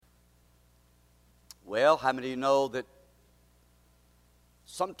Well, how many of you know that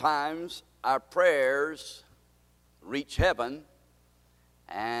sometimes our prayers reach heaven,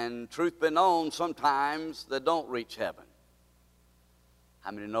 and truth be known, sometimes they don't reach heaven?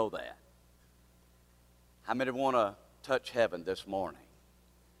 How many know that? How many want to touch heaven this morning?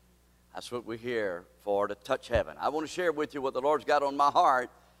 That's what we're here for, to touch heaven. I want to share with you what the Lord's got on my heart,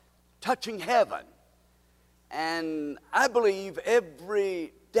 touching heaven. And I believe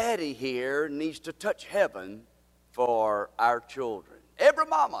every daddy here needs to touch heaven for our children. Every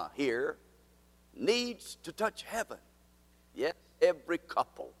mama here needs to touch heaven. Yes, every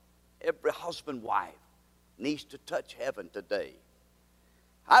couple, every husband, wife needs to touch heaven today.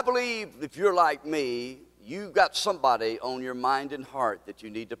 I believe if you're like me, you've got somebody on your mind and heart that you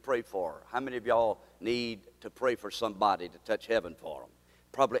need to pray for. How many of y'all need to pray for somebody to touch heaven for them?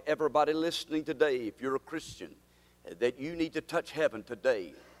 Probably everybody listening today, if you're a Christian, that you need to touch heaven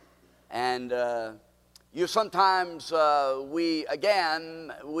today. And you sometimes, we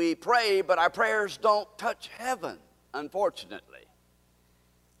pray, but our prayers don't touch heaven, unfortunately.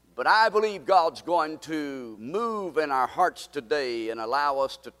 But I believe God's going to move in our hearts today and allow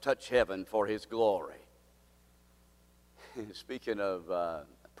us to touch heaven for His glory. Speaking of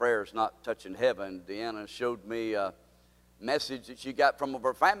prayers not touching heaven, Deanna showed me a message that she got from one of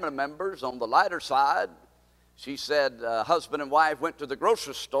her family members on the lighter side. She said husband and wife went to the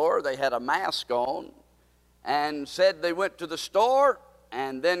grocery store. They had a mask on and said they went to the store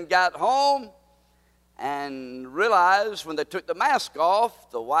and then got home and realized when they took the mask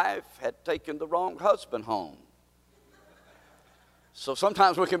off, the wife had taken the wrong husband home. So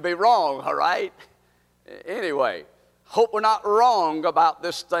sometimes we can be wrong, all right? Anyway, hope we're not wrong about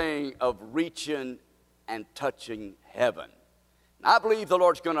this thing of reaching and touching heaven. I believe the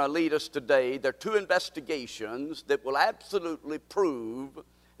Lord's going to lead us today. There are two investigations that will absolutely prove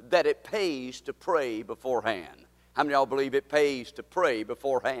that it pays to pray beforehand. How many of y'all believe it pays to pray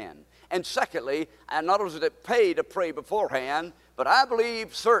beforehand? And secondly, and not only does it pay to pray beforehand, but I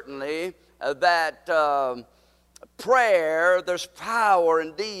believe certainly that prayer, there's power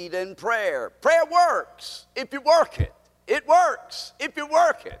indeed in prayer. Prayer works if you work it. It works if you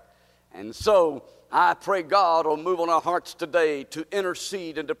work it. And so I pray God will move on our hearts today to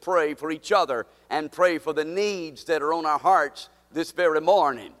intercede and to pray for each other and pray for the needs that are on our hearts this very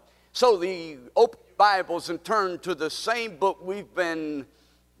morning. So open your Bibles and turn to the same book we've been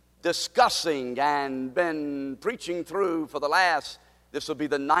discussing and been preaching through for this will be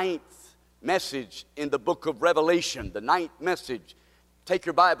the 9th message in the book of Revelation, the 9th message. Take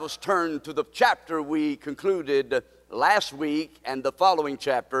your Bibles, turn to the chapter we concluded last week and the following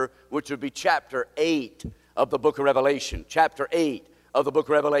chapter, which would be chapter 8 of the book of Revelation. Chapter 8 of the book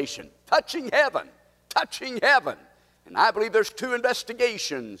of Revelation. Touching heaven. Touching heaven. And I believe there's two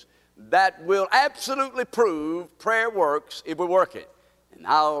investigations that will absolutely prove prayer works if we work it. And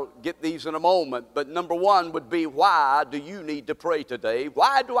I'll get these in a moment, but number one would be, why do you need to pray today?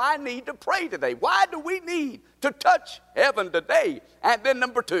 Why do I need to pray today? Why do we need to touch heaven today? And then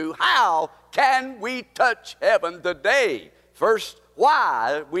number two, how can we touch heaven today? First,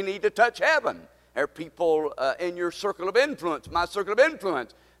 why we need to touch heaven. There are people in your circle of influence, my circle of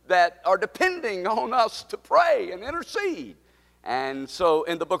influence, that are depending on us to pray and intercede. And so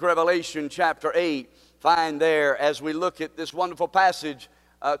in the book of Revelation, chapter 8, find there, as we look at this wonderful passage,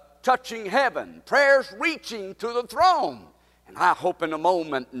 touching heaven, prayers reaching to the throne. And I hope in a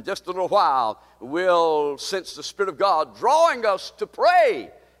moment, in just a little while, we'll sense the Spirit of God drawing us to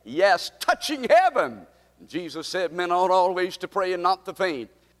pray. Yes, touching heaven. Jesus said, men ought always to pray and not to faint.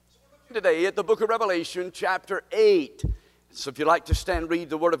 So we're looking today at the book of Revelation, chapter 8. So if you'd like to stand and read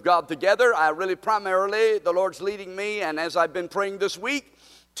the Word of God together, the Lord's leading me, and as I've been praying this week,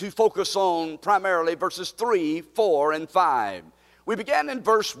 to focus on primarily verses 3, 4, and 5. We began in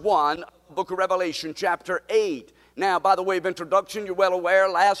verse 1 of the book of Revelation, chapter 8. Now, by the way of introduction, you're well aware,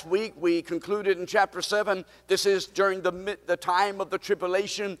 last week we concluded in chapter 7. This is during the time of the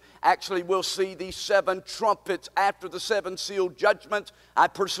tribulation. Actually, we'll see these 7 trumpets after the 7 sealed judgments. I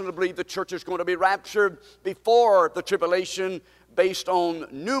personally believe the church is going to be raptured before the tribulation based on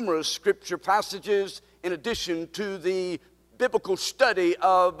numerous scripture passages in addition to the biblical study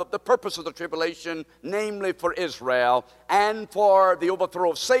of the purpose of the tribulation, namely for Israel and for the overthrow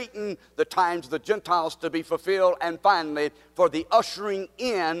of Satan, the times of the Gentiles to be fulfilled, and finally for the ushering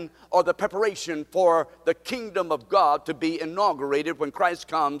in or the preparation for the kingdom of God to be inaugurated when Christ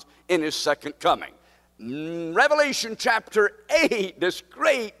comes in His second coming. Revelation chapter 8, this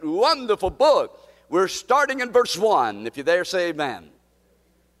great, wonderful book. We're starting in verse 1. If you're there, say amen.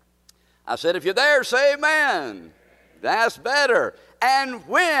 I said, if you're there, say amen. That's better. And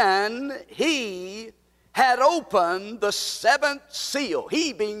when he had opened the seventh seal,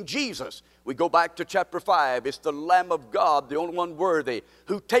 he being Jesus. We go back to chapter 5. It's the Lamb of God, the only one worthy,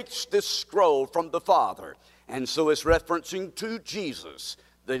 who takes this scroll from the Father. And so it's referencing to Jesus,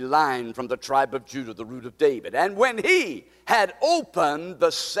 the line from the tribe of Judah, the root of David. And when he had opened the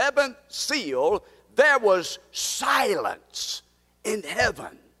seventh seal, there was silence in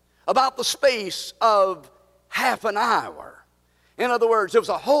heaven about the space of half an hour. In other words, it was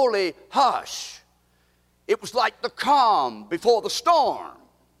a holy hush. It was like the calm before the storm.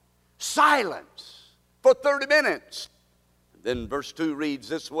 Silence for 30 minutes. Then verse 2 reads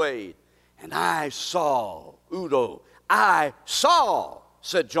this way, and I saw, Udo, I saw,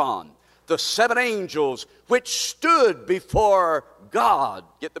 said John, the seven angels which stood before God.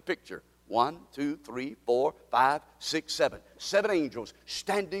 Get the picture. 1, 2, 3, 4, 5, 6, 7. 7 angels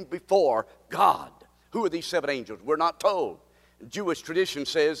standing before God. Who are these 7 angels? We're not told. Jewish tradition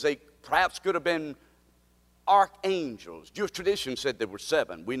says they perhaps could have been archangels. Jewish tradition said there were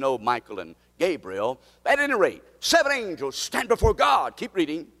 7. We know Michael and Gabriel. At any rate, 7 angels stand before God. Keep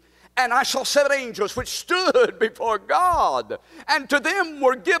reading. And I saw 7 angels which stood before God, and to them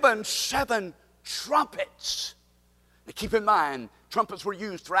were given 7 trumpets. Now keep in mind, trumpets were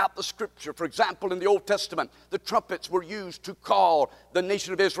used throughout the Scripture. For example, in the Old Testament, the trumpets were used to call the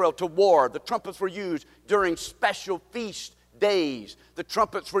nation of Israel to war. The trumpets were used during special feast days. The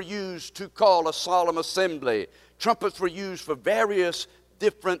trumpets were used to call a solemn assembly. Trumpets were used for various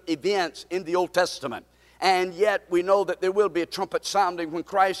different events in the Old Testament. And yet we know that there will be a trumpet sounding when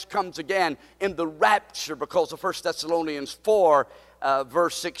Christ comes again in the rapture, because of 1 Thessalonians 4,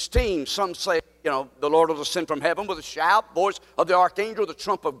 verse 16. Some say, the Lord will descend from heaven with a shout, voice of the archangel, the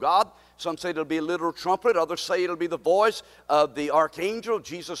trump of God. Some say it'll be a literal trumpet. Others say it'll be the voice of the archangel.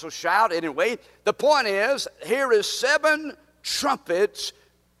 Jesus will shout. Anyway, the point is, here is 7 trumpets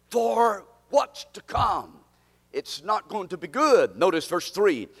for what's to come. It's not going to be good. Notice verse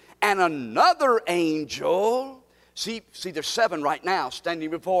 3. And another angel, see, there's 7 right now standing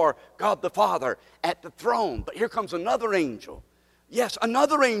before God the Father at the throne. But here comes another angel. Yes,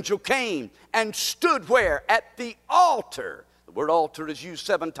 another angel came and stood where? At the altar. The word altar is used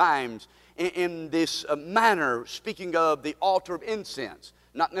 7 times in this manner, speaking of the altar of incense.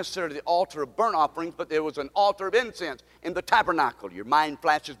 Not necessarily the altar of burnt offerings, but there was an altar of incense in the tabernacle. Your mind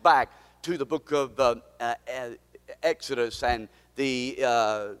flashes back to the book of Exodus and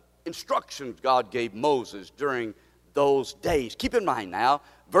the instructions God gave Moses during those days. Keep in mind now,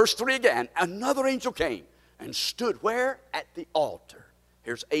 verse 3 again, another angel came and stood where? At the altar.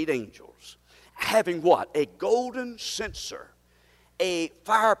 Here's 8 angels. Having what? A golden censer, a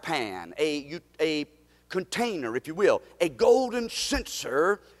fire pan, a container, if you will, a golden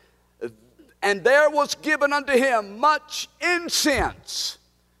censer, and there was given unto him much incense.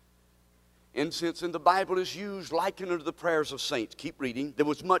 Incense in the Bible is used likened unto the prayers of saints. Keep reading. There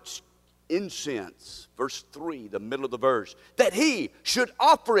was much incense. Verse 3, the middle of the verse. That he should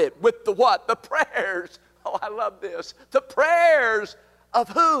offer it with the what? The prayers. Oh, I love this. The prayers of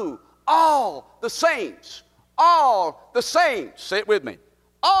who? All the saints. All the saints. Say it with me.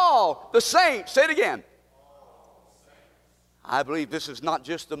 All the saints. Say it again. I believe this is not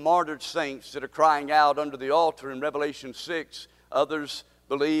just the martyred saints that are crying out under the altar in Revelation 6. Others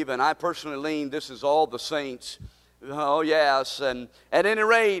believe, and I personally lean, this is all the saints. Oh, yes. And at any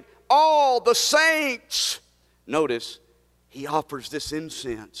rate, all the saints. Notice, he offers this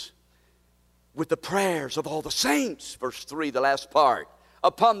incense with the prayers of all the saints. Verse 3, the last part.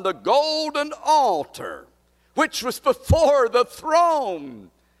 Upon the golden altar, which was before the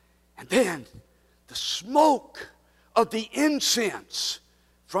throne. And then the smoke of the incense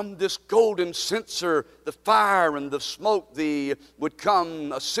from this golden censer, the fire and the smoke would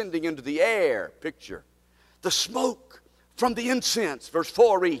come ascending into the air. Picture. The smoke from the incense, verse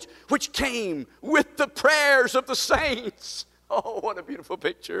 4 reads, which came with the prayers of the saints. Oh, what a beautiful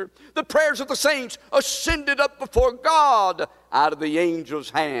picture. The prayers of the saints ascended up before God out of the angel's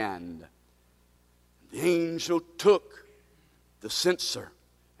hand. The angel took the censer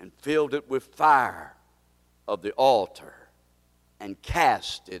and filled it with fire of the altar and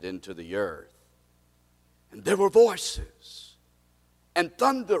cast it into the earth. And there were voices and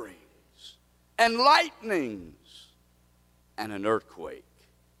thunderings and lightnings and an earthquake.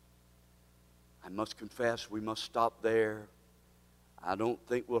 I must confess we must stop there. I don't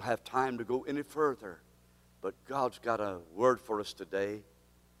think we'll have time to go any further. But God's got a word for us today,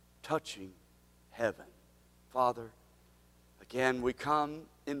 touching heaven. Father, again we come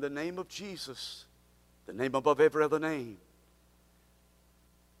in the name of Jesus, the name above every other name,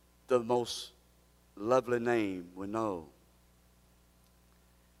 the most lovely name we know,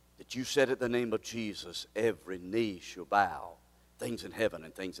 that But you said, at the name of Jesus, every knee shall bow, things in heaven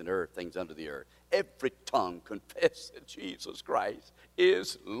and things in earth, things under the earth. Every tongue confess that Jesus Christ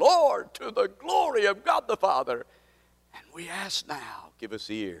is Lord, to the glory of God the Father. And we ask now, give us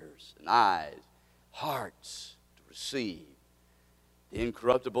ears and eyes, hearts to receive the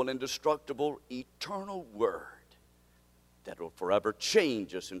incorruptible, indestructible, eternal word that will forever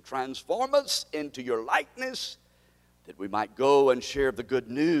change us and transform us into your likeness, that we might go and share the good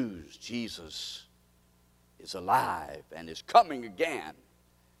news. Jesus is alive and is coming again.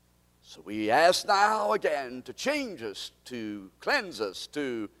 So we ask now again to change us, to cleanse us,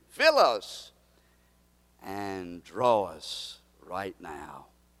 to fill us, and draw us right now.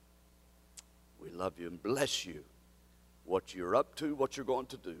 We love you and bless you. What you're up to, what you're going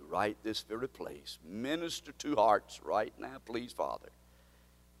to do right this very place. Minister to hearts right now, please, Father.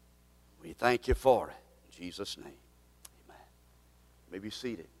 We thank you for it. In Jesus' name, amen. You may be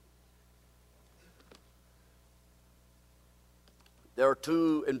seated. There are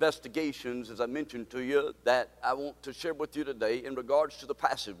two investigations, as I mentioned to you, that I want to share with you today in regards to the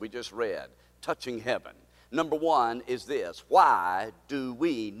passage we just read, touching heaven. Number one is this: why do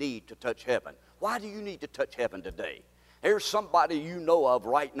we need to touch heaven? Why do you need to touch heaven today? There's somebody you know of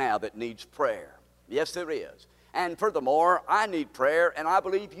right now that needs prayer. Yes, there is. And furthermore, I need prayer, and I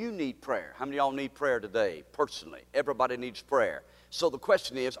believe you need prayer. How many of y'all need prayer today, personally? Everybody needs prayer. So the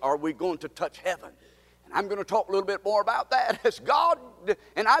question is, are we going to touch heaven? And I'm going to talk a little bit more about that as God,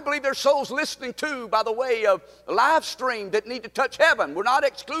 and I believe there's souls listening too by the way of live stream that need to touch heaven. We're not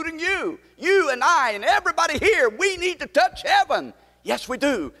excluding you. You and I and everybody here, we need to touch heaven. Yes, we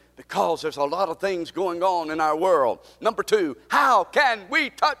do, because there's a lot of things going on in our world. Number two, how can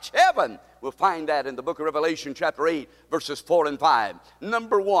we touch heaven? We'll find that in the book of Revelation, chapter 8, verses 4 and 5.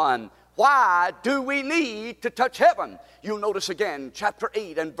 Number one, why do we need to touch heaven? You'll notice again, chapter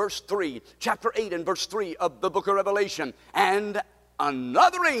 8 and verse 3. Chapter 8 and verse 3 of the book of Revelation. And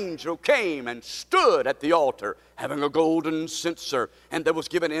another angel came and stood at the altar, having a golden censer, and there was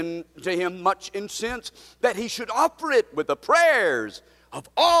given to him much incense, that he should offer it with the prayers of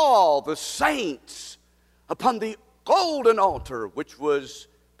all the saints upon the golden altar which was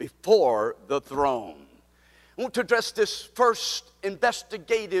before the throne. I want to address this first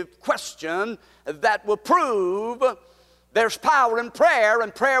investigative question that will prove there's power in prayer,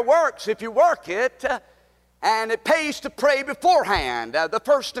 and prayer works if you work it, and it pays to pray beforehand. The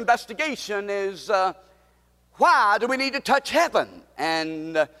first investigation is, why do we need to touch heaven?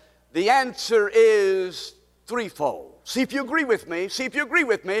 And the answer is threefold. See if you agree with me. See if you agree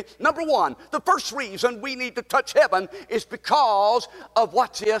with me. Number one, the first reason we need to touch heaven is because of,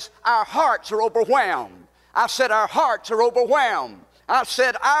 watch this, our hearts are overwhelmed. I said our hearts are overwhelmed. I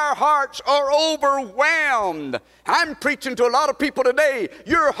said our hearts are overwhelmed. I'm preaching to a lot of people today.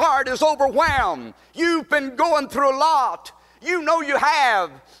 Your heart is overwhelmed. You've been going through a lot. You know you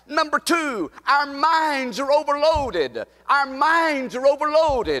have. Number two, our minds are overloaded. Our minds are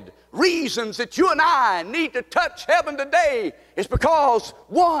overloaded. Reasons that you and I need to touch heaven today is because,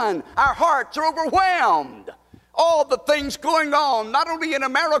 one, our hearts are overwhelmed. All the things going on, not only in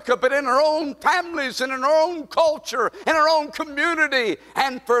America, but in our own families and in our own culture, in our own community.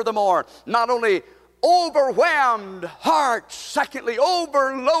 And furthermore, not only overwhelmed hearts, secondly,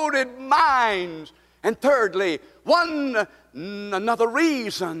 overloaded minds, and thirdly, another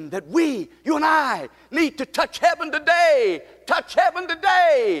reason that you and I need to touch heaven today. Touch heaven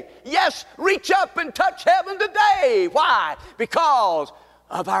today. Yes, reach up and touch heaven today. Why? Because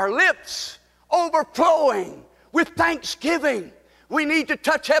of our lips overflowing with thanksgiving. We need to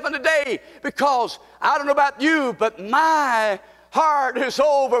touch heaven today because, I don't know about you, but my heart is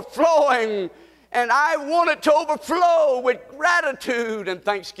overflowing, and I want it to overflow with gratitude and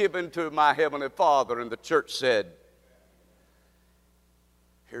thanksgiving to my Heavenly Father. And the church said,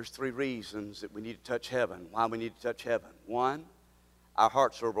 here's three reasons that we need to touch heaven, why we need to touch heaven. One, our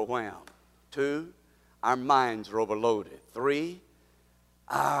hearts are overwhelmed. Two, our minds are overloaded. Three,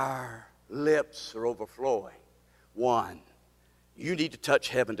 our lips are overflowing. One, you need to touch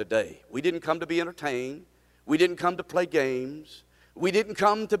heaven today. We didn't come to be entertained. We didn't come to play games. We didn't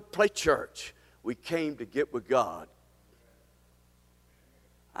come to play church. We came to get with God.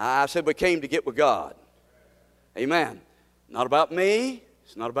 I said we came to get with God. Amen. Not about me.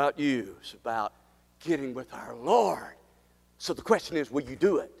 It's not about you. It's about getting with our Lord. So the question is, will you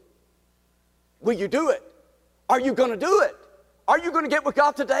do it? Will you do it? Are you going to do it? Are you going to get with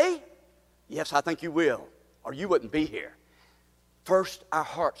God today? Yes, I think you will, or you wouldn't be here. First, our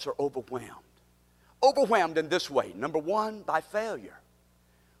hearts are overwhelmed. Overwhelmed in this way. Number one, by failure.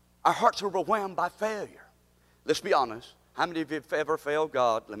 Our hearts are overwhelmed by failure. Let's be honest. How many of you have ever failed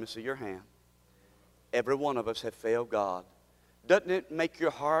God? Let me see your hand. Every one of us have failed God. Doesn't it make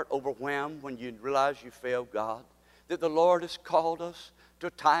your heart overwhelmed when you realize you failed God? That the Lord has called us to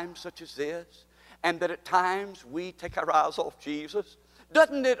a time such as this, and that at times we take our eyes off Jesus?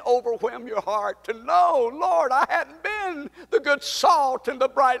 Doesn't it overwhelm your heart to know, Lord, I hadn't been the good salt and the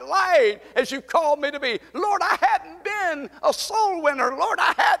bright light as you called me to be. Lord, I hadn't been a soul winner. Lord,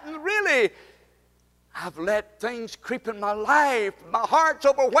 I hadn't really. I've let things creep in my life. My heart's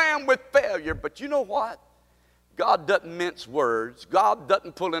overwhelmed with failure. But you know what? God doesn't mince words. God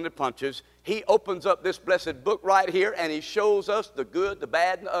doesn't pull any punches. He opens up this blessed book right here, and He shows us the good, the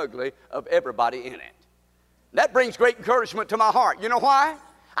bad, and the ugly of everybody in it. That brings great encouragement to my heart. You know why?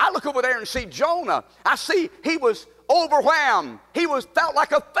 I look over there and see Jonah. I see he was overwhelmed. He felt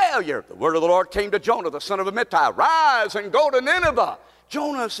like a failure. The word of the Lord came to Jonah, the son of Amittai. Rise and go to Nineveh.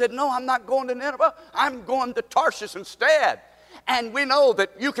 Jonah said, no, I'm not going to Nineveh. I'm going to Tarshish instead. And we know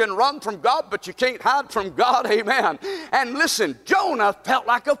that you can run from God, but you can't hide from God. Amen. And listen, Jonah felt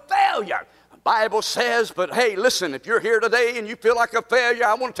like a failure. Bible says, but hey, listen, if you're here today and you feel like a failure,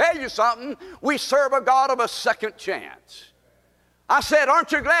 I want to tell you something. We serve a God of a second chance. I said,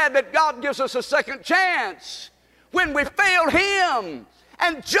 aren't you glad that God gives us a second chance when we failed Him?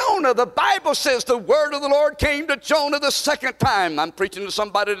 And Jonah, the Bible says the word of the Lord came to Jonah the second time. I'm preaching to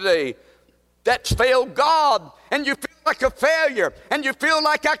somebody today that's failed God, and you feel like a failure, and you feel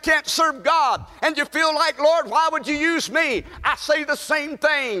like I can't serve God, and you feel like, Lord, why would you use me? I say the same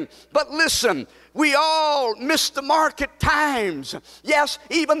thing. But listen, we all miss the mark at times. Yes,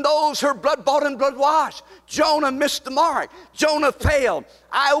 even those who are blood-bought and blood-washed. Jonah missed the mark. Jonah failed.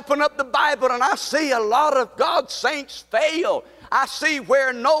 I open up the Bible and I see a lot of God's saints fail. I see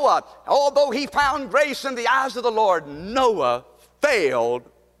where Noah, although he found grace in the eyes of the Lord, Noah failed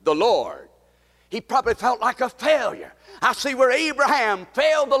the Lord. He probably felt like a failure. I see where Abraham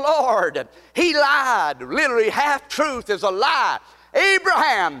failed the Lord. He lied. Literally, half-truth is a lie.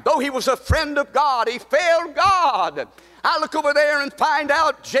 Abraham, though he was a friend of God, he failed God. I look over there and find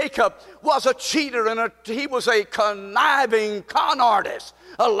out Jacob was a cheater and he was a conniving con artist,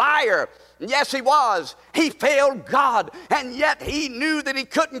 a liar. Yes, he was. He failed God, and yet he knew that he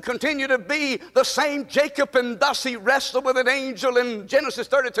couldn't continue to be the same Jacob, and thus he wrestled with an angel in Genesis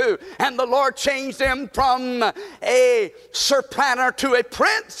 32, and the Lord changed him from a supplanter to a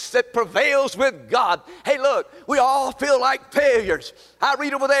prince that prevails with God. Hey, look, we all feel like failures. I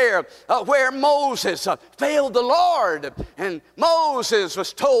read over there where Moses failed the Lord, and Moses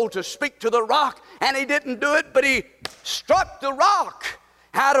was told to speak to the rock, and he didn't do it, but he struck the rock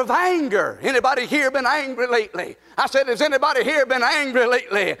out of anger. Anybody here been angry lately? I said, has anybody here been angry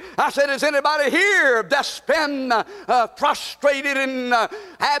lately? I said, has anybody here that's been frustrated and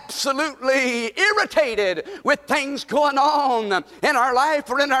absolutely irritated with things going on in our life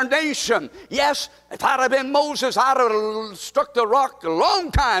or in our nation? Yes, if I'd have been Moses, I'd have struck the rock a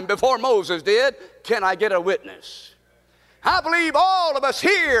long time before Moses did. Can I get a witness? I believe all of us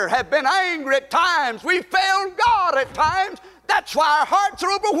here have been angry at times. We failed God at times. That's why our hearts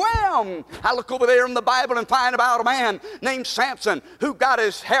are overwhelmed. I look over there in the Bible and find about a man named Samson who got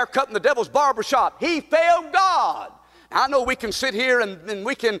his hair cut in the devil's barbershop. He failed God. I know we can sit here and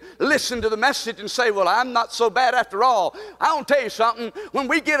we can listen to the message and say, well, I'm not so bad after all. I want to tell you something. When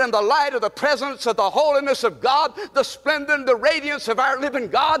we get in the light of the presence of the holiness of God, the splendor and the radiance of our living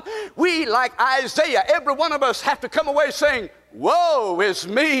God, we, like Isaiah, every one of us have to come away saying, woe is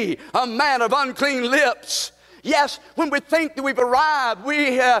me, a man of unclean lips. Yes, when we think that we've arrived,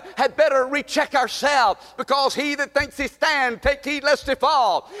 we had better recheck ourselves, because he that thinks he stand, take heed lest he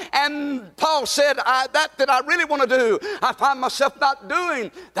fall. And Paul said, that I really want to do, I find myself not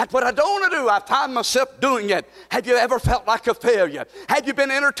doing. That what I don't want to do, I find myself doing it. Have you ever felt like a failure? Have you been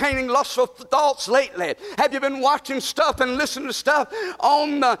entertaining lustful thoughts lately? Have you been watching stuff and listening to stuff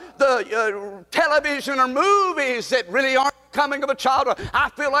on the television or movies that really aren't coming of a child? I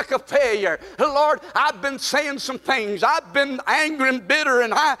feel like a failure. Lord, I've been saying some things. I've been angry and bitter,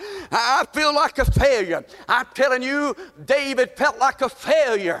 and I feel like a failure. I'm telling you, David felt like a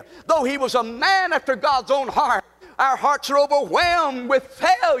failure. Though he was a man after God's own heart, our hearts are overwhelmed with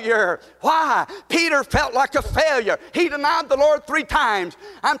failure. Why? Peter felt like a failure. He denied the Lord 3 times.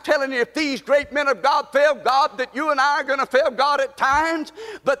 I'm telling you, if these great men of God failed God, that you and I are going to fail God at times.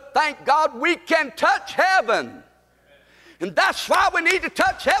 But thank God we can touch heaven. And that's why we need to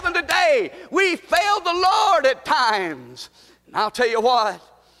touch heaven today. We failed the Lord at times. And I'll tell you what,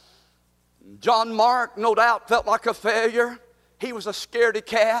 John Mark no doubt felt like a failure. He was a scaredy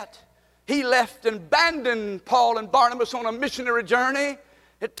cat. He left and abandoned Paul and Barnabas on a missionary journey.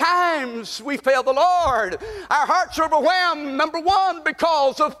 At times we fail the Lord. Our hearts are overwhelmed, number one,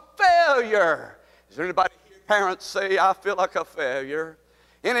 because of failure. Is there anybody here, parents, say, I feel like a failure?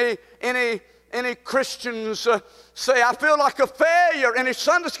 Any Christians say, I feel like a failure? Any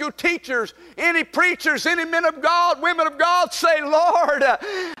Sunday school teachers, any preachers, any men of God, women of God say, Lord,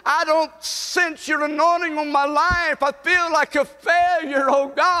 I don't sense your anointing on my life. I feel like a failure, oh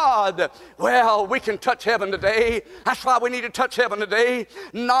God. Well, we can touch heaven today. That's why we need to touch heaven today.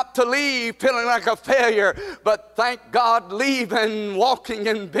 Not to leave feeling like a failure, but thank God, leaving, walking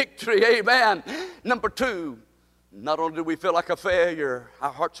in victory. Amen. Number two, not only do we feel like a failure,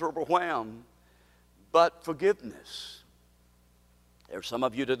 our hearts are overwhelmed, but forgiveness. There's some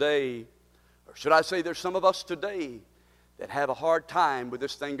of you today, or should I say there's some of us today, that have a hard time with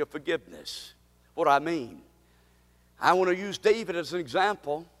this thing of forgiveness. What do I mean? I want to use David as an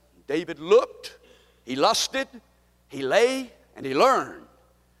example. David looked, he lusted, he lay, and he learned.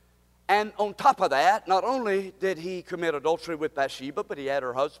 And on top of that, not only did he commit adultery with Bathsheba, but he had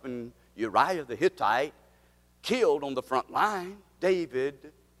her husband Uriah the Hittite killed on the front line.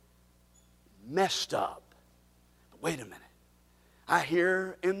 David messed up. But wait a minute. I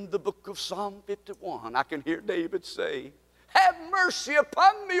hear in the book of Psalm 51, I can hear David say, have mercy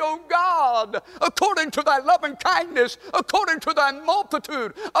upon me, O God, according to thy loving kindness, according to thy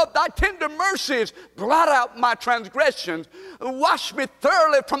multitude of thy tender mercies. Blot out my transgressions. Wash me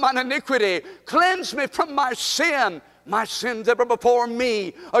thoroughly from mine iniquity. Cleanse me from my sin. My sins ever before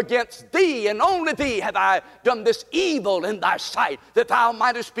me. Against thee and only thee have I done this evil in thy sight, that thou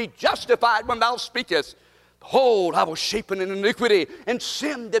mightest be justified when thou speakest. Behold, I was shapen in iniquity, and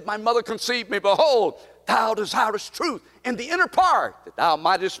sin did my mother conceive me. Behold, thou desirest truth in the inner part, that thou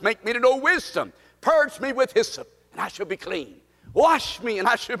mightest make me to know wisdom. Purge me with hyssop, and I shall be clean. Wash me, and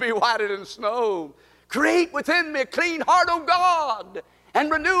I shall be whiter than snow. Create within me a clean heart, O God, and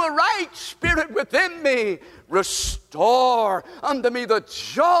renew a right spirit within me. Restore unto me the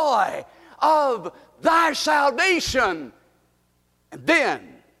joy of thy salvation. And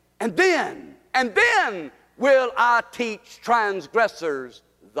then will I teach transgressors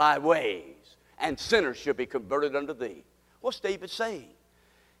thy ways, and sinners shall be converted unto thee. What's David saying?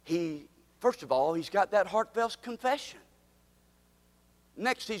 First of all, he's got that heartfelt confession.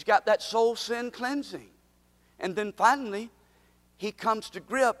 Next, he's got that soul sin cleansing. And then finally, he comes to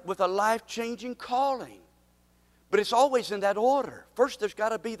grip with a life-changing calling. But it's always in that order. First, there's got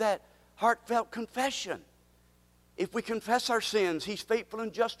to be that heartfelt confession. If we confess our sins, he's faithful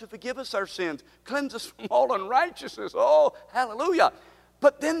and just to forgive us our sins, cleanse us from all unrighteousness. Oh, hallelujah.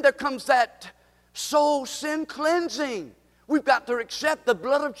 But then there comes that soul sin cleansing. We've got to accept the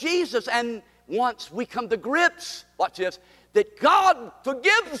blood of Jesus. And once we come to grips, watch this, that God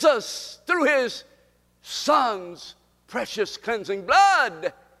forgives us through his Son's precious cleansing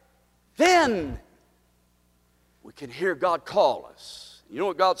blood, then we can hear God call us. You know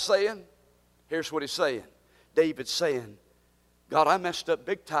what God's saying? Here's what he's saying. David's saying, God, I messed up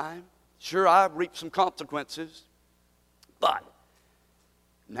big time. Sure, I reaped some consequences, but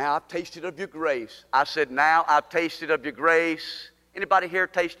now I've tasted of your grace. I said, now I've tasted of your grace. Anybody here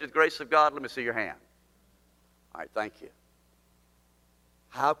tasted the grace of God? Let me see your hand. All right, thank you.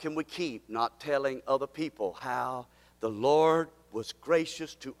 How can we keep not telling other people how the Lord was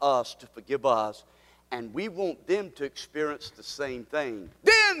gracious to us to forgive us, and we want them to experience the same thing?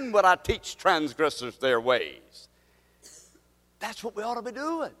 Then will I teach transgressors their ways. That's what we ought to be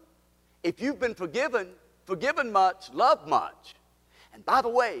doing. If you've been forgiven much, love much. And by the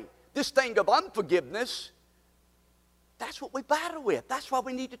way, this thing of unforgiveness, that's what we battle with. That's why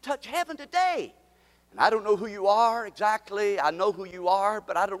we need to touch heaven today. And I don't know who you are exactly. I know who you are,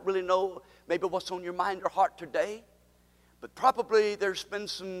 but I don't really know maybe what's on your mind or heart today. But probably there's been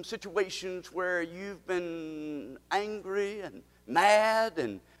some situations where you've been angry and mad,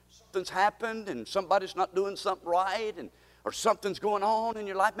 and something's happened, and somebody's not doing something right, or something's going on in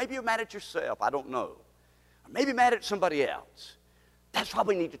your life. Maybe you're mad at yourself. I don't know. Or maybe mad at somebody else. That's why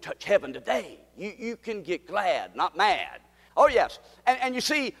we need to touch heaven today. You can get glad, not mad. Oh, yes. And you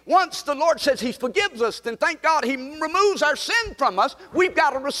see, once the Lord says he forgives us, then thank God he removes our sin from us. We've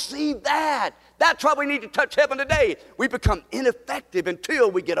got to receive that. That's why we need to touch heaven today. We become ineffective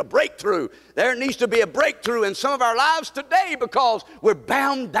until we get a breakthrough. There needs to be a breakthrough in some of our lives today because we're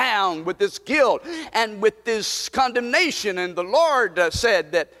bound down with this guilt and with this condemnation. And the Lord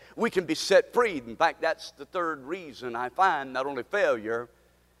said that we can be set free. In fact, that's the third reason I find not only failure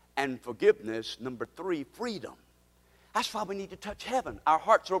and forgiveness, number three, freedom. That's why we need to touch heaven. Our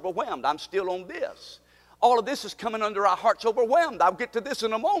hearts are overwhelmed. I'm still on this. All of this is coming under our hearts overwhelmed. I'll get to this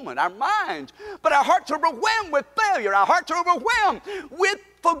in a moment, our minds. But our hearts are overwhelmed with failure. Our hearts are overwhelmed with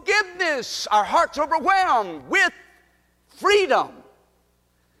forgiveness. Our hearts overwhelmed with freedom.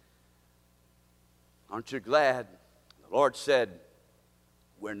 Aren't you glad? The Lord said,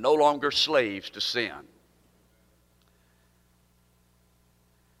 we're no longer slaves to sin.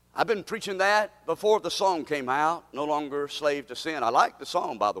 I've been preaching that before the song came out, no longer slave to sin. I like the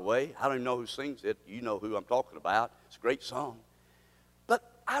song, by the way. I don't even know who sings it. You know who I'm talking about. It's a great song. But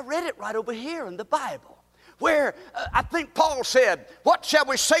I read it right over here in the Bible, where I think Paul said, what shall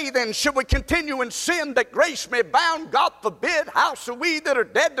we say then? Should we continue in sin that grace may abound? God forbid. How shall we that are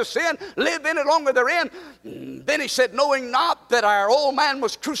dead to sin live any longer therein? Then he said, knowing not that our old man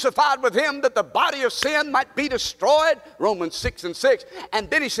was crucified with him, that the body of sin might be destroyed. Romans 6:6. And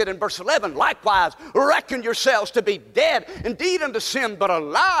then he said in verse 11, likewise, reckon yourselves to be dead indeed unto sin, but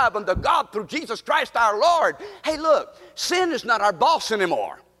alive unto God through Jesus Christ our Lord. Hey, look, sin is not our boss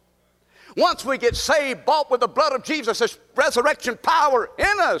anymore. Once we get saved, bought with the blood of Jesus, there's resurrection power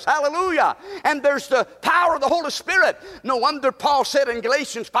in us. Hallelujah. And there's the power of the Holy Spirit. No wonder Paul said in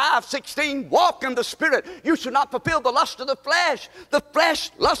Galatians 5:16, walk in the Spirit. You should not fulfill the lust of the flesh. The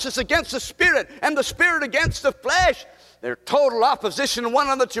flesh lusts against the Spirit, and the Spirit against the flesh. They're total opposition to one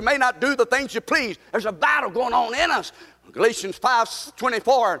another that you may not do the things you please. There's a battle going on in us. Galatians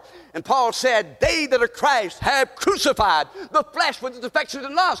 5:24, and Paul said, they that are Christ have crucified the flesh with its affections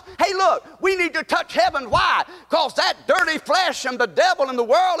and lusts. Hey, look, we need to touch heaven. Why? Because that dirty flesh and the devil in the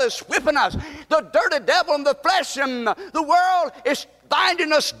world is whipping us. The dirty devil and the flesh and the world is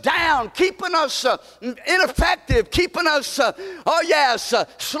binding us down, keeping us ineffective, keeping us,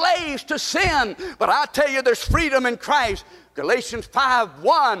 slaves to sin. But I tell you, there's freedom in Christ. Galatians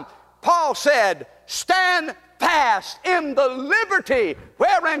 5:1, Paul said, stand fast in the liberty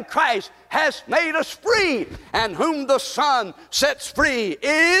wherein Christ has made us free, and whom the Son sets free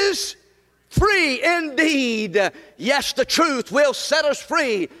is free indeed. Yes, the truth will set us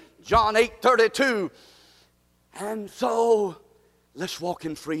free. John 8:32. And so, let's walk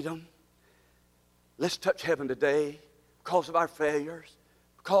in freedom. Let's touch heaven today because of our failures,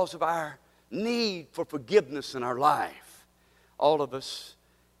 because of our need for forgiveness in our life. All of us,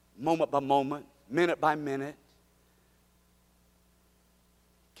 moment by moment, minute by minute,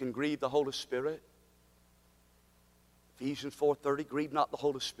 can grieve the Holy Spirit. Ephesians 4:30, grieve not the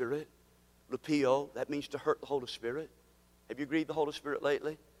Holy Spirit. Lupio, that means to hurt the Holy Spirit. Have you grieved the Holy Spirit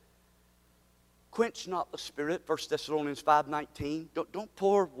lately? Quench not the Spirit, 1 Thessalonians 5:19. Don't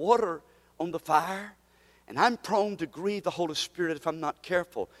pour water on the fire. And I'm prone to grieve the Holy Spirit if I'm not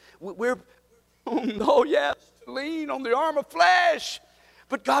careful. We're lean on the arm of flesh.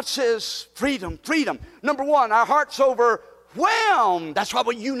 But God says, freedom, freedom. Number one, our heart's overwhelmed. That's why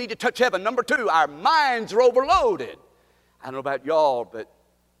you need to touch heaven. Number two, our minds are overloaded. I don't know about y'all, but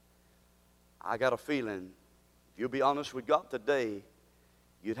I got a feeling, if you'll be honest with God today,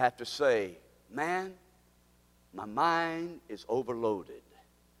 you'd have to say, man, my mind is overloaded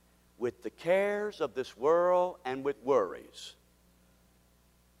with the cares of this world and with worries.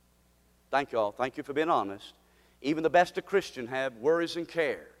 Thank y'all. Thank you for being honest. Even the best of Christians have worries and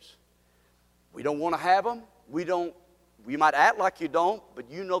cares. We don't want to have them. We might act like you don't, but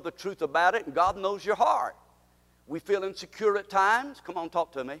you know the truth about it, and God knows your heart. We feel insecure at times. Come on,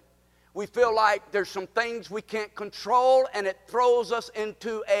 talk to me. We feel like there's some things we can't control, and it throws us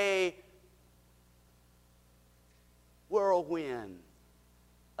into a whirlwind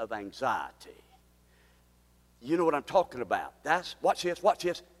of anxiety. You know what I'm talking about. Watch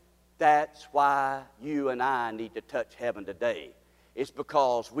this. That's why you and I need to touch heaven today. It's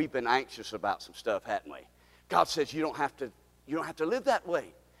because we've been anxious about some stuff, haven't we? God says you don't have to live that way.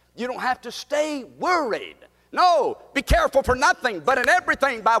 You don't have to stay worried. No, be careful for nothing, but in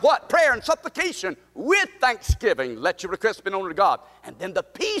everything by what? Prayer and supplication with thanksgiving. Let your requests be known to God. And then the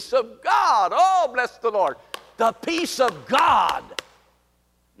peace of God. Oh, bless the Lord. The peace of God.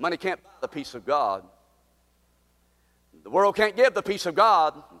 Money can't buy the peace of God. The world can't give the peace of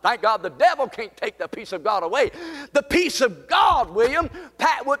God. Thank God the devil can't take the peace of God away. The peace of God, William,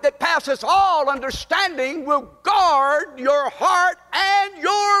 that passes all understanding, will guard your heart and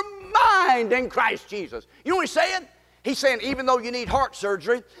your mind in Christ Jesus. You know what he's saying? He's saying even though you need heart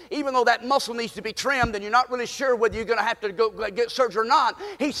surgery, even though that muscle needs to be trimmed and you're not really sure whether you're going to have to go get surgery or not,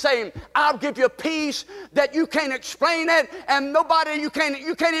 he's saying, I'll give you a peace that you can't explain it, and you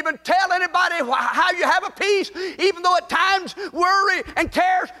can't even tell anybody how you have a peace, even though at times worry and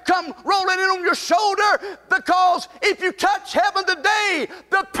cares come rolling in on your shoulder, because if you touch heaven today,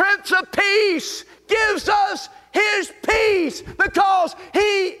 the Prince of Peace gives us his peace because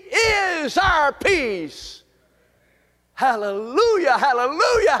he is our peace. Hallelujah,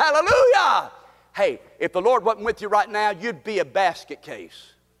 hallelujah, hallelujah. Hey, if the Lord wasn't with you right now, you'd be a basket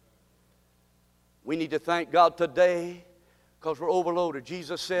case. We need to thank God today because we're overloaded.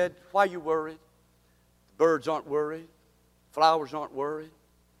 Jesus said, why are you worried? The birds aren't worried. Flowers aren't worried.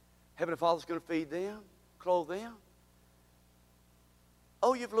 Heavenly Father's going to feed them, clothe them.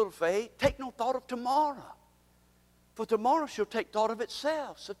 Oh, you have little faith. Take no thought of tomorrow. For tomorrow shall take thought of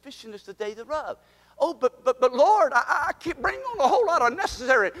itself. Sufficient is the day thereof. Oh, but Lord, I keep bringing on a whole lot of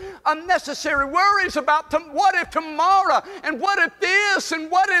unnecessary worries about what if tomorrow, and what if this, and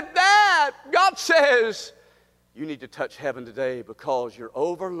what if that. God says, you need to touch heaven today because you're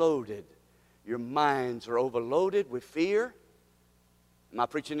overloaded. Your minds are overloaded with fear. Am I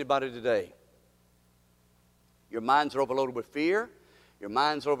preaching to anybody today? Your minds are overloaded with fear. Your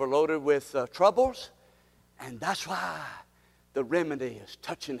minds are overloaded with troubles. And that's why the remedy is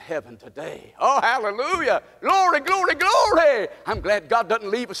touching heaven today. Oh, hallelujah. Glory, glory, glory. I'm glad God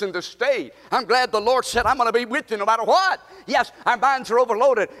doesn't leave us in this state. I'm glad the Lord said, I'm going to be with you no matter what. Yes, our minds are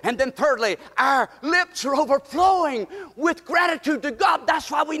overloaded. And then thirdly, our lips are overflowing with gratitude to God.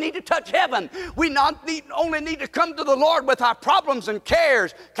 That's why we need to touch heaven. We only need to come to the Lord with our problems and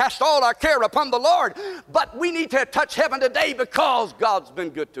cares. Cast all our care upon the Lord. But we need to touch heaven today because God's been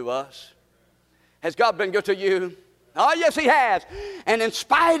good to us. Has God been good to you? Oh, yes, He has. And in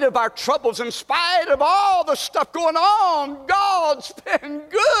spite of our troubles, in spite of all the stuff going on, God's been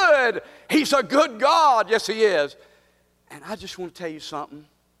good. He's a good God. Yes, He is. And I just want to tell you something.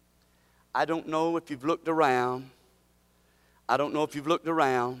 I don't know if you've looked around. I don't know if you've looked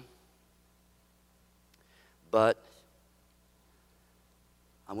around. But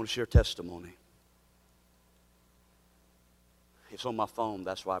I want to share testimony. It's on my phone.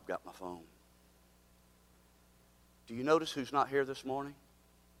 That's why I've got my phone. Do you notice who's not here this morning?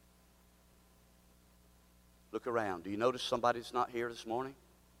 Look around. Do you notice somebody's not here this morning?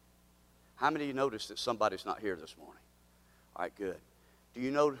 How many of you notice that somebody's not here this morning? All right, good. Do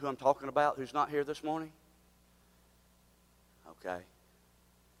you know who I'm talking about who's not here this morning? Okay.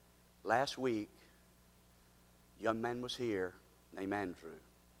 Last week, a young man was here named Andrew,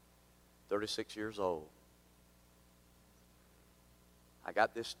 36 years old. I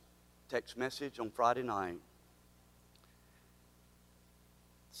got this text message on Friday night.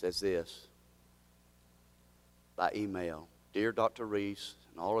 It says this by email. Dear Dr. Reese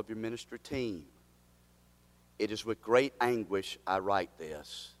and all of your ministry team, it is with great anguish I write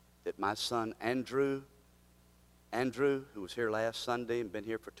this, that my son Andrew, who was here last Sunday and been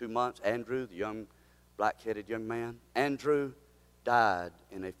here for 2 months, Andrew, the young black-headed young man, Andrew died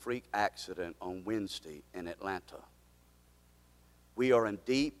in a freak accident on Wednesday in Atlanta. We are in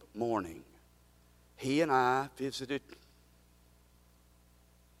deep mourning. He and I visited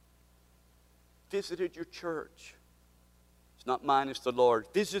your church. It's not mine, it's the Lord.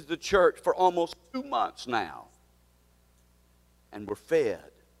 Visited the church for almost 2 months now. And we're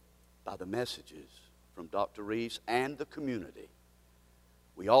fed by the messages from Dr. Reese and the community.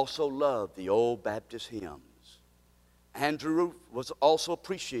 We also love the old Baptist hymns. Andrew was also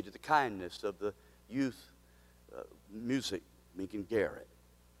appreciated the kindness of the youth music, Megan Garrett.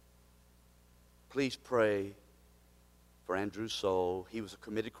 Please pray for Andrew's soul. He was a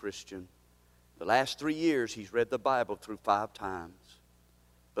committed Christian. The last 3 years, he's read the Bible through 5 times.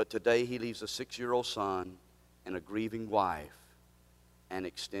 But today, he leaves a 6-year-old son and a grieving wife and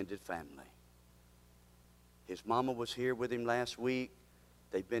extended family. His mama was here with him last week.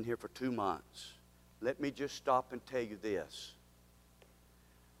 They've been here for 2 months. Let me just stop and tell you this.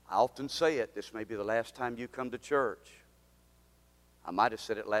 I often say it. This may be the last time you come to church. I might have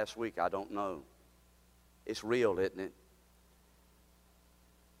said it last week. I don't know. It's real, isn't it?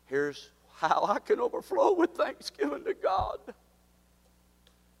 Here's how I can overflow with thanksgiving to God.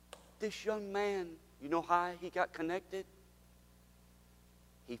 This young man, you know how he got connected?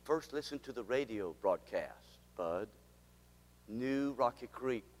 He first listened to the radio broadcast, Bud. New Rocky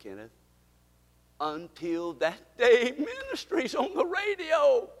Creek, Kenneth. Until that day, ministries on the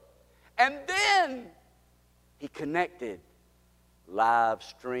radio. And then he connected live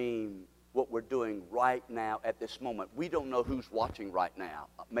stream what we're doing right now at this moment. We don't know who's watching right now.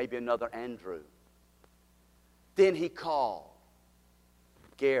 Maybe another Andrew. Then he called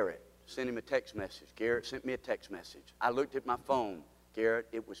Garrett, sent him a text message. Garrett sent me a text message. I looked at my phone. Garrett,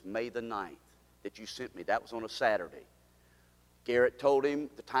 it was May the 9th that you sent me. That was on a Saturday. Garrett told him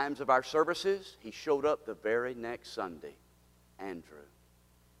the times of our services. He showed up the very next Sunday, Andrew.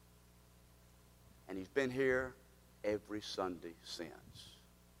 And he's been here every Sunday since.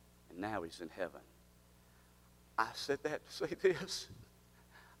 And now he's in heaven. I said that to say this.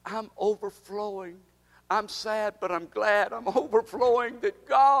 I'm overflowing. I'm sad, but I'm glad. I'm overflowing that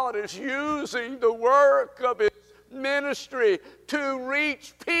God is using the work of His ministry to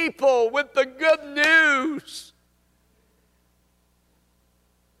reach people with the good news.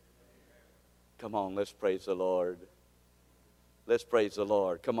 Come on, let's praise the Lord. Let's praise the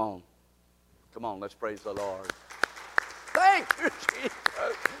Lord. Come on. Come on, let's praise the Lord. Thank you,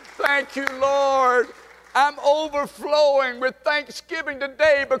 Jesus. Thank you, Lord. I'm overflowing with thanksgiving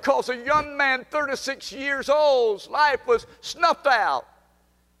today because a young man, 36 years old's life was snuffed out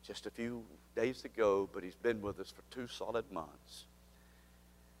just a few days ago, but he's been with us for 2 solid months.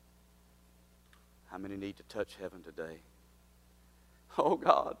 How many need to touch heaven today? Oh,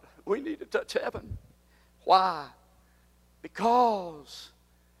 God, we need to touch heaven. Why? Because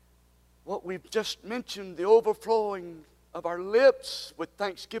what we've just mentioned, the overflowing of our lips with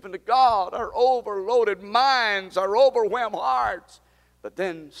thanksgiving to God, our overloaded minds, our overwhelmed hearts. But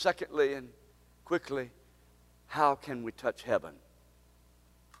then, secondly and quickly, how can we touch heaven?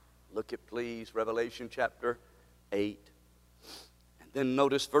 Look at, please, Revelation chapter 8. And then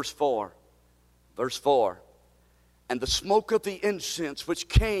notice verse 4. Verse 4. And the smoke of the incense which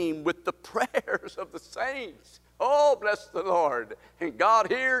came with the prayers of the saints. Oh, bless the Lord. And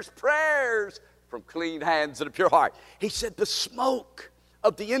God hears prayers from clean hands and a pure heart. He said the smoke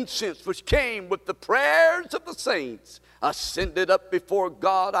of the incense which came with the prayers of the saints ascended up before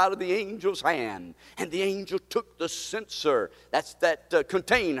God out of the angel's hand. And the angel took the censer, that's that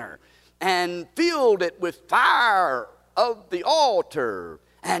container, and filled it with fire of the altar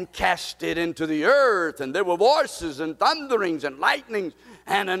and cast it into the earth. And there were voices and thunderings and lightnings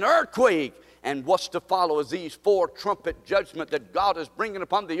and an earthquake. And what's to follow is these 4 trumpet judgment that God is bringing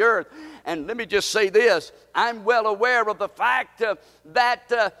upon the earth. And let me just say this. I'm well aware of the fact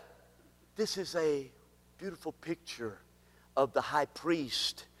that this is a beautiful picture of the high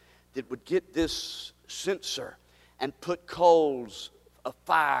priest that would get this censer and put coals of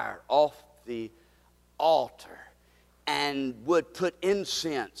fire off the altar and would put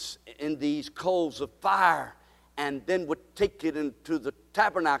incense in these coals of fire and then would take it into the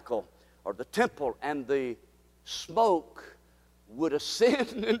tabernacle or the temple, and the smoke would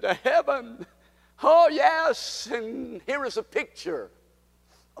ascend into heaven. Oh, yes, and here is a picture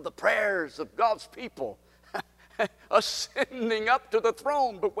of the prayers of God's people ascending up to the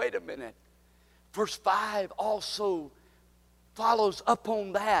throne. But wait a minute. Verse 5 also follows up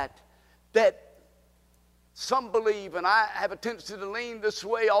on that some believe, and I have a tendency to lean this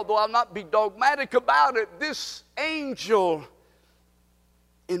way, although I'll not be dogmatic about it, this angel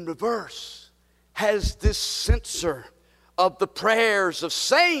in reverse has this censer of the prayers of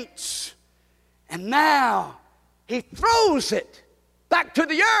saints, and now he throws it back to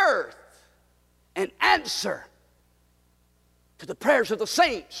the earth in answer to the prayers of the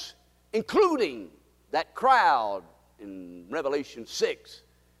saints, including that crowd in Revelation 6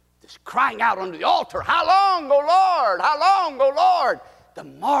 that's crying out under the altar, "How long, O Lord? How long, O Lord?" The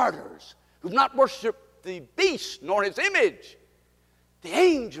martyrs who've not worshiped the beast nor his image. The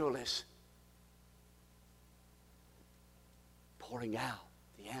angel is pouring out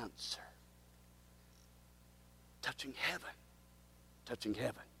the answer. Touching heaven. Touching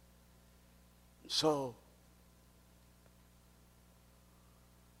heaven. And so,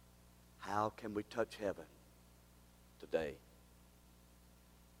 how can we touch heaven today?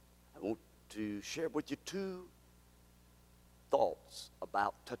 I want to share with you 2 thoughts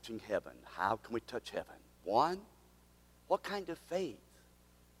about touching heaven. How can we touch heaven? 1, what kind of faith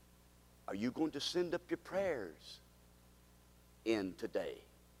are you going to send up your prayers in today?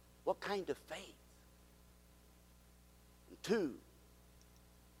 What kind of faith? And 2,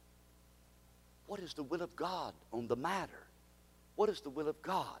 what is the will of God on the matter? What is the will of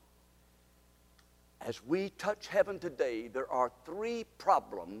God? As we touch heaven today, there are 3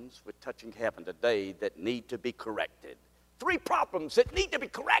 problems with touching heaven today that need to be corrected. 3 problems that need to be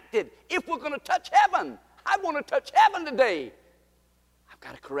corrected if we're going to touch heaven. I want to touch heaven today. I've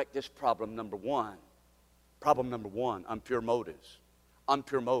got to correct this problem number 1. Problem number 1, impure motives.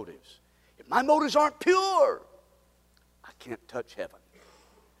 Impure motives. If my motives aren't pure, I can't touch heaven.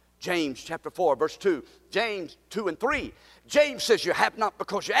 James chapter 4, verse 2. James 2 and 3. James says, you have not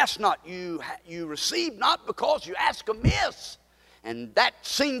because you ask not. You receive not because you ask amiss. And that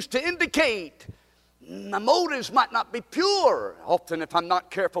seems to indicate my motives might not be pure. Often if I'm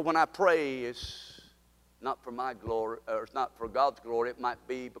not careful when I pray, it's not for my glory, or it's not for God's glory. It might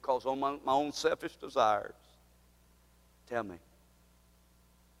be because of my own selfish desires. Tell me,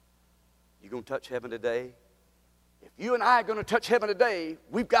 you going to touch heaven today? If you and I are going to touch heaven today,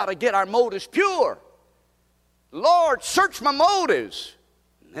 we've got to get our motives pure. Lord, search my motives.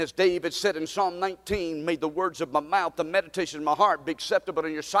 As David said in Psalm 19, may the words of my mouth, the meditation of my heart be acceptable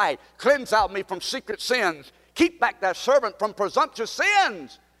in your sight. Cleanse out me from secret sins. Keep back thy servant from presumptuous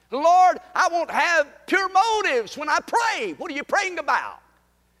sins. Lord, I won't have pure motives when I pray. What are you praying about?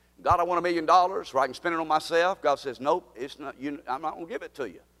 God, I want $1 million where I can spend it on myself. God says, nope, it's not, I'm not going to give it to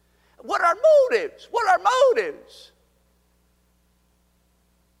you. What are motives? What are motives?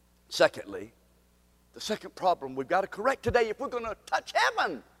 Secondly, the second problem we've got to correct today if we're going to touch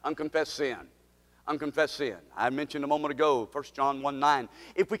heaven, unconfessed sin. Unconfessed sin. I mentioned a moment ago, 1 John 1:9.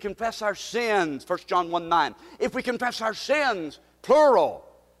 If we confess our sins, 1 John 1:9. If we confess our sins, plural,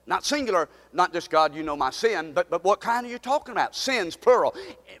 not singular, not just God, you know my sin, but what kind are you talking about? Sins, plural.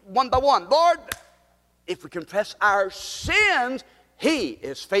 One by one. Lord, if we confess our sins, He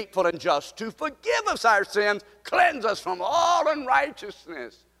is faithful and just to forgive us our sins, cleanse us from all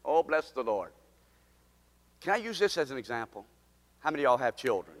unrighteousness. Oh, bless the Lord. Can I use this as an example? How many of y'all have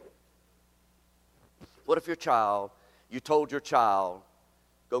children? What if you told your child,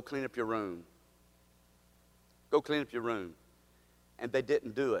 go clean up your room. Go clean up your room. And they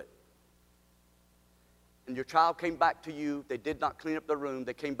didn't do it. And your child came back to you. They did not clean up their room.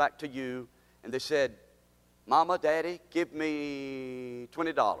 They came back to you and they said, Mama, Daddy, give me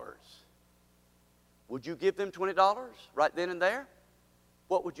 $20. Would you give them $20 right then and there?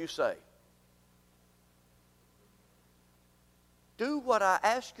 What would you say? Do what I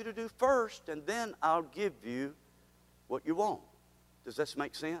ask you to do first, and then I'll give you what you want. Does this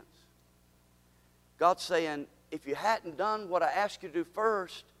make sense? God's saying, if you hadn't done what I asked you to do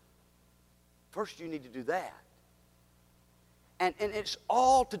first you need to do that. And it's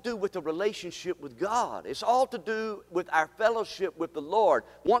all to do with the relationship with God. It's all to do with our fellowship with the Lord.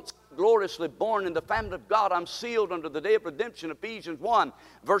 Once gloriously born in the family of God, I'm sealed unto the day of redemption. Ephesians 1,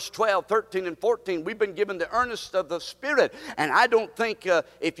 verse 12, 13, and 14. We've been given the earnest of the Spirit. And I don't think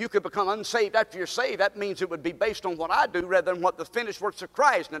if you could become unsaved after you're saved, that means it would be based on what I do rather than what the finished works of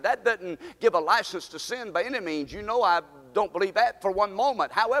Christ. Now, that doesn't give a license to sin by any means. You know I don't believe that for one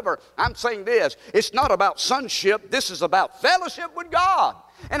moment. However, I'm saying this. It's not about sonship. This is about fellowship with God.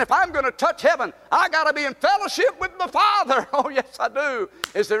 And if I'm going to touch heaven, I got to be in fellowship with the Father. Oh, yes, I do.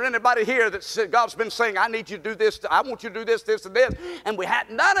 Is there anybody here that said, God's been saying, I need you to do this, I want you to do this, this, and this, and we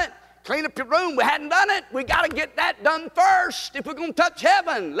hadn't done it? Clean up your room. We hadn't done it. We got to get that done first. If we're going to touch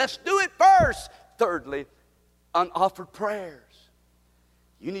heaven, let's do it first. Thirdly, unoffered prayers.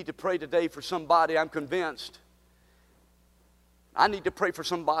 You need to pray today for somebody, I'm convinced. I need to pray for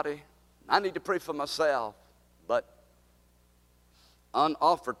somebody. I need to pray for myself. But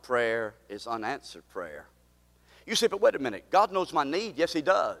unoffered prayer is unanswered prayer. You say, but wait a minute. God knows my need. Yes, He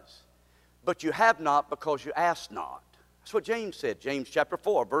does. But you have not because you ask not. That's what James said. James chapter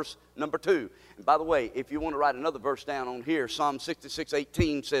 4, verse number 2. And by the way, if you want to write another verse down on here, Psalm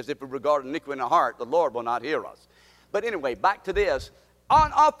 66:18 says, if we regard iniquity in our heart, the Lord will not hear us. But anyway, back to this.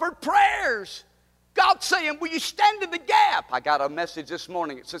 Unoffered prayers. God's saying, will you stand in the gap? I got a message this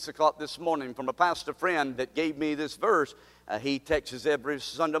morning at 6 o'clock this morning from a pastor friend that gave me this verse. He texts every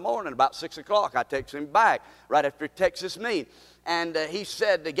Sunday morning about 6 o'clock. I text him back right after he texts me. And he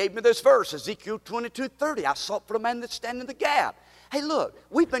said, they gave me this verse, Ezekiel 22:30. I sought for a man that stand in the gap. Hey, look,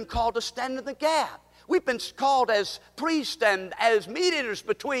 we've been called to stand in the gap. We've been called as priests and as mediators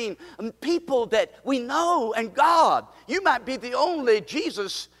between people that we know and God. You might be the only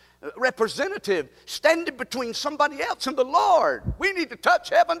Jesus representative standing between somebody else and the Lord. We need to touch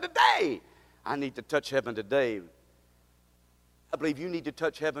heaven today. I need to touch heaven today. I believe you need to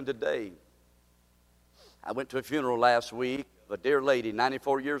touch heaven today. I went to a funeral last week of a dear lady,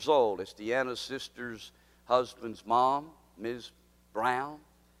 94 years old. It's Deanna's sister's husband's mom, Ms. Brown,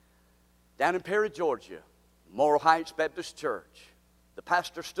 down in Perry, Georgia, Moral Heights Baptist Church. The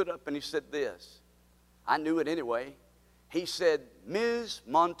pastor stood up and he said this. I knew it anyway. He said, Ms.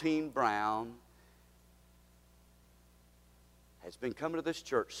 Montine Brown has been coming to this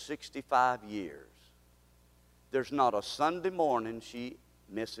church 65 years. There's not a Sunday morning she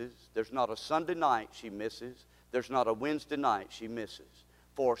misses. There's not a Sunday night she misses. There's not a Wednesday night she misses.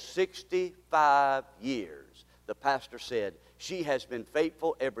 For 65 years, the pastor said, she has been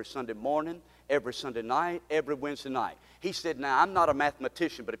faithful every Sunday morning, every Sunday night, every Wednesday night. He said, now, I'm not a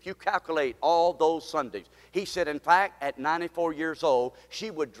mathematician, but if you calculate all those Sundays, he said, in fact, at 94 years old, she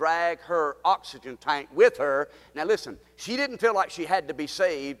would drag her oxygen tank with her. Now, listen, she didn't feel like she had to be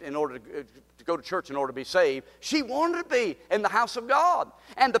saved in order to go to church in order to be saved. She wanted to be in the house of God.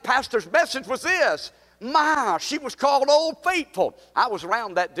 And the pastor's message was this. She was called Old Faithful. I was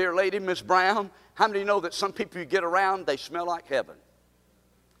around that dear lady, Miss Brown. How many know that some people you get around, they smell like heaven?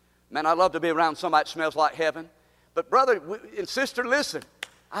 Man, I love to be around somebody that smells like heaven. But brother and sister, listen.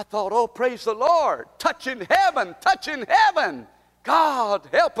 I thought, oh, praise the Lord, touching heaven, touching heaven. God,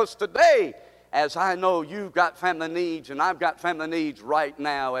 help us today, as I know you've got family needs and I've got family needs right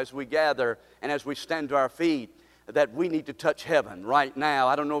now as we gather and as we stand to our feet, that we need to touch heaven right now.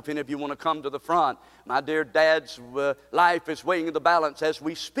 I don't know if any of you want to come to the front. My dear dad's life is weighing in the balance as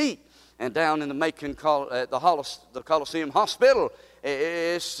we speak. And down in the Macon, the Coliseum Hospital,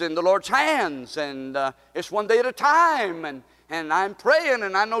 it's in the Lord's hands, and it's one day at a time. And I'm praying,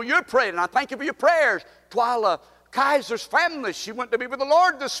 and I know you're praying, and I thank you for your prayers. Twyla Kaiser's family, she went to be with the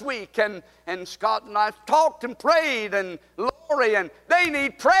Lord this week, and Scott and I talked and prayed, and Lori, and they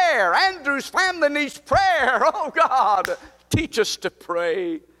need prayer. Andrew's family needs prayer. Oh, God, teach us to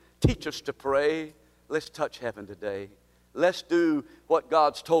pray. Teach us to pray. Let's touch heaven today. Let's do what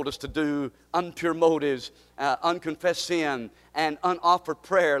God's told us to do, impure motives, unconfessed sin, and unoffered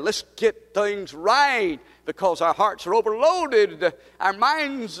prayer. Let's get things right because our hearts are overloaded. Our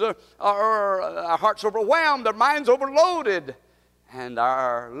minds our hearts overwhelmed, our minds overloaded, and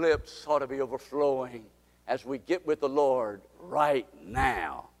our lips ought to be overflowing as we get with the Lord right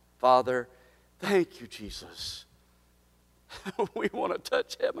now. Father, thank you, Jesus. We want to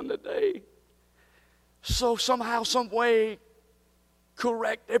touch heaven today. So somehow, some way,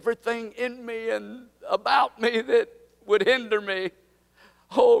 correct everything in me and about me that would hinder me.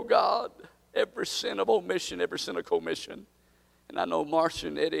 Oh, God, every sin of omission, every sin of commission. And I know Marcia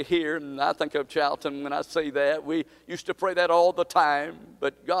and Eddie here, and I think of Charlton when I say that. We used to pray that all the time.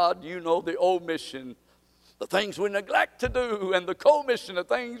 But, God, you know the omission, the things we neglect to do, and the commission, the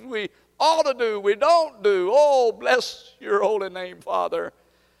things we ought to do, we don't do. Oh, bless your holy name, Father.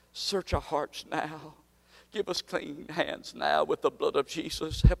 Search our hearts now. Give us clean hands now with the blood of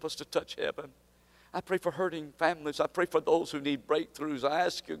Jesus. Help us to touch heaven. I pray for hurting families. I pray for those who need breakthroughs. I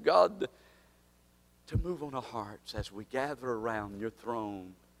ask you, God, to move on our hearts as we gather around your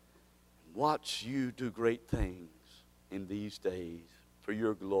throne and watch you do great things in these days for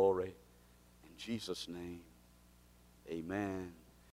your glory. In Jesus' name, amen.